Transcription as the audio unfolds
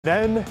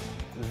Then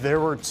there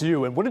were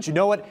two, and wouldn't you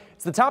know it,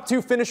 it's the top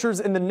two finishers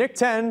in the Nic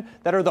 10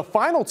 that are the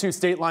final two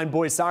state line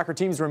boys soccer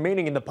teams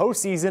remaining in the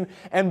postseason,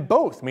 and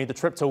both made the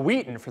trip to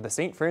Wheaton for the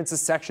St.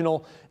 Francis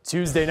Sectional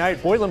Tuesday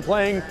night. Boylan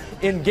playing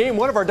in game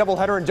one of our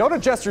doubleheader, and don't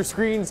adjust your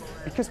screens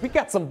because we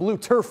got some blue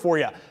turf for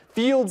you.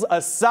 Fields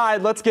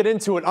aside, let's get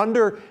into it.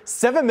 Under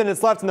 7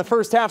 minutes left in the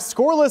first half,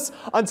 scoreless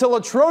until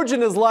a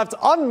Trojan is left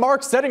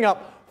unmarked, setting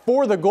up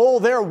for the goal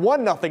there.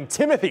 1-0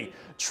 Timothy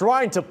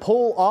trying to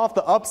pull off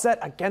the upset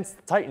against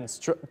the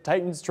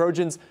Titans.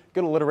 Trojans,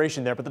 good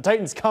alliteration there, but the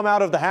Titans come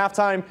out of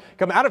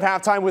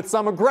halftime with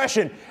some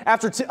aggression.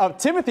 After a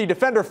Timothy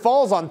defender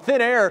falls on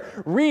thin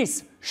air,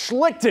 Reese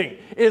Schlichting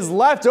is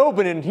left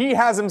open, and he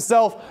has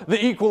himself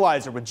the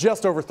equalizer with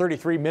just over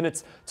 33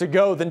 minutes to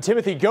go. Then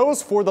Timothy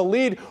goes for the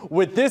lead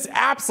with this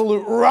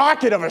absolute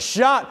rocket of a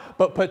shot,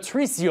 but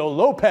Patricio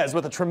Lopez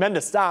with a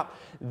tremendous stop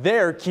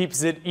there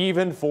keeps it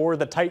even for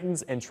the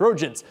Titans and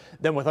Trojans.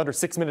 Then with under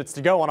 6 minutes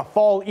to go on a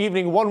fall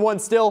evening, 1-1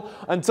 still,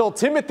 until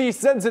Timothy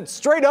sends it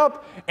straight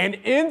up and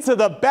into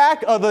the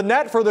back of the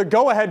net for the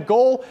go-ahead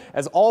goal,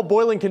 as all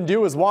Boylan can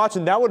do is watch,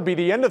 and that would be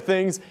the end of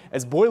things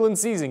as Boylan's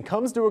season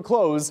comes to a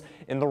close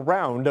in the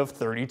round of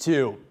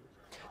 32.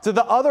 To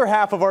the other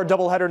half of our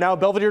doubleheader now,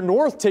 Belvidere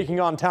North taking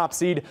on top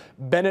seed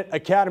Bennett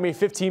Academy.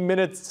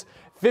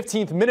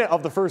 15th minute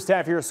of the first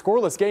half here,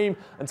 scoreless game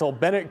until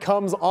Bennett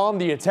comes on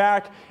the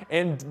attack,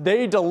 and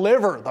they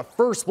deliver the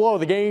first blow of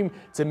the game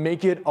to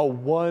make it a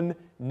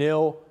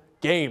 1-0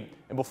 game.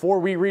 And before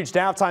we reached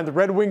halftime, the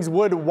Red Wings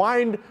would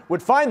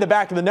find the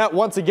back of the net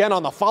once again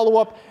on the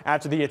follow-up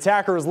after the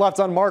attacker is left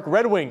unmarked.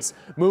 Red Wings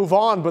move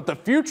on, but the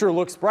future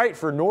looks bright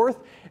for North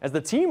as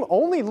the team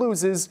only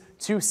loses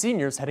two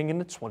seniors heading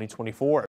into 2024.